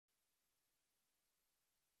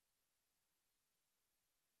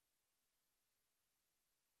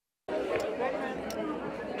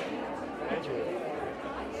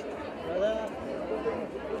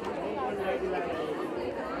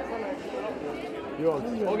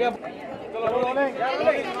हो गया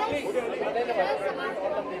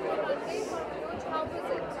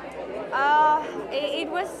It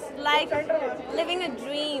was like living a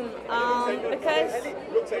dream because,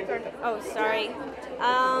 oh sorry,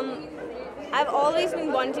 I've always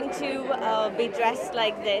been wanting to be dressed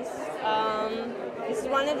like this. This is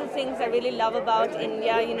one of the things I really love about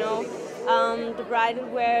India, you know. The bridal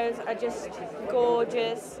wears are just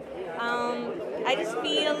gorgeous. I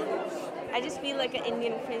just feel like an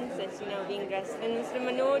Indian princess, you know, being dressed. And Mr.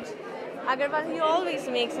 Manoj Agarwal, he always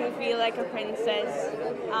makes me feel like a princess.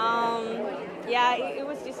 Yeah, it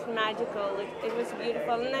was just magical. It was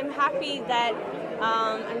beautiful, and I'm happy that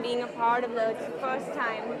I'm being a part of the first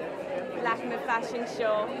time Lakme fashion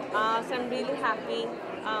show. So I'm really happy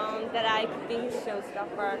that I could be his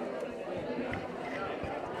showstopper.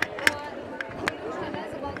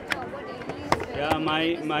 Yeah,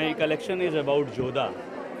 my collection is about Jodha.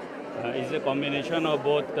 It's a combination of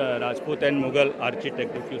both Rajput and Mughal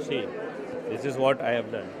architect. If you see, this is what I have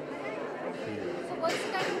done. So what's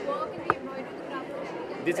the kind of work in the embroidery, the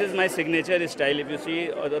craft? This is my signature style. If you see,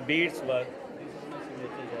 or the beads work. This is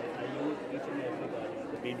my signature. I use each and every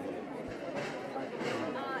garment, the bead work.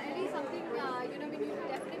 Elli, something you know, you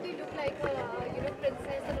definitely look like a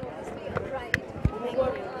princess and obviously a bride. So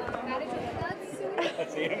marriage over that soon?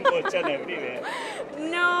 Same question everywhere.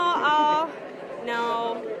 No,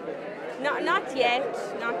 not yet.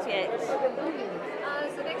 So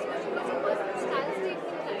next question, what's your personal style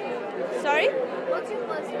statement like? Sorry? What's your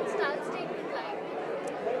personal style statement like?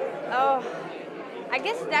 Oh, I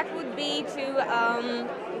guess that would be to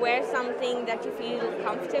wear something that you feel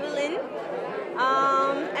comfortable in.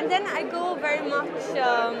 And then I go very much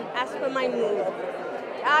as per my mood.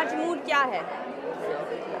 आज mood क्या है?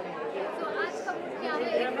 So आज का mood क्या है?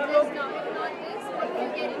 If this, not this, what will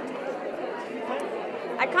you get into?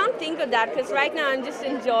 I can't think of that because right now I'm just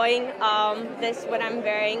enjoying this, what I'm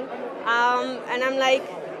wearing. And I'm like,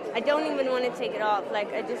 I don't even want to take it off.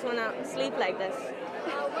 Like, I just want to sleep like this.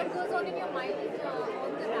 What goes on in your mind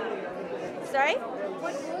on the ramp? Sorry?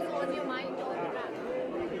 What goes on your mind on the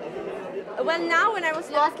ramp? Well, now when I was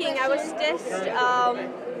walking, I was just,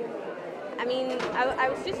 I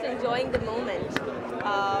was just enjoying the moment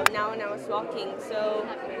now when I was walking. So,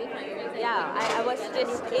 yeah, I was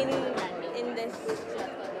just in this,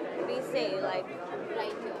 what do you say, like,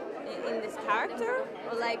 in this character?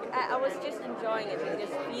 Or like, I was just enjoying it and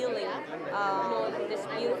just feeling this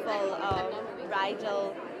beautiful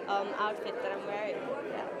bridal outfit that I'm wearing.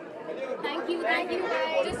 Yeah. Thank you.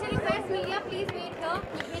 Just a request, media, please wait here.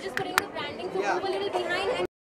 We're just putting the branding, so move a little behind.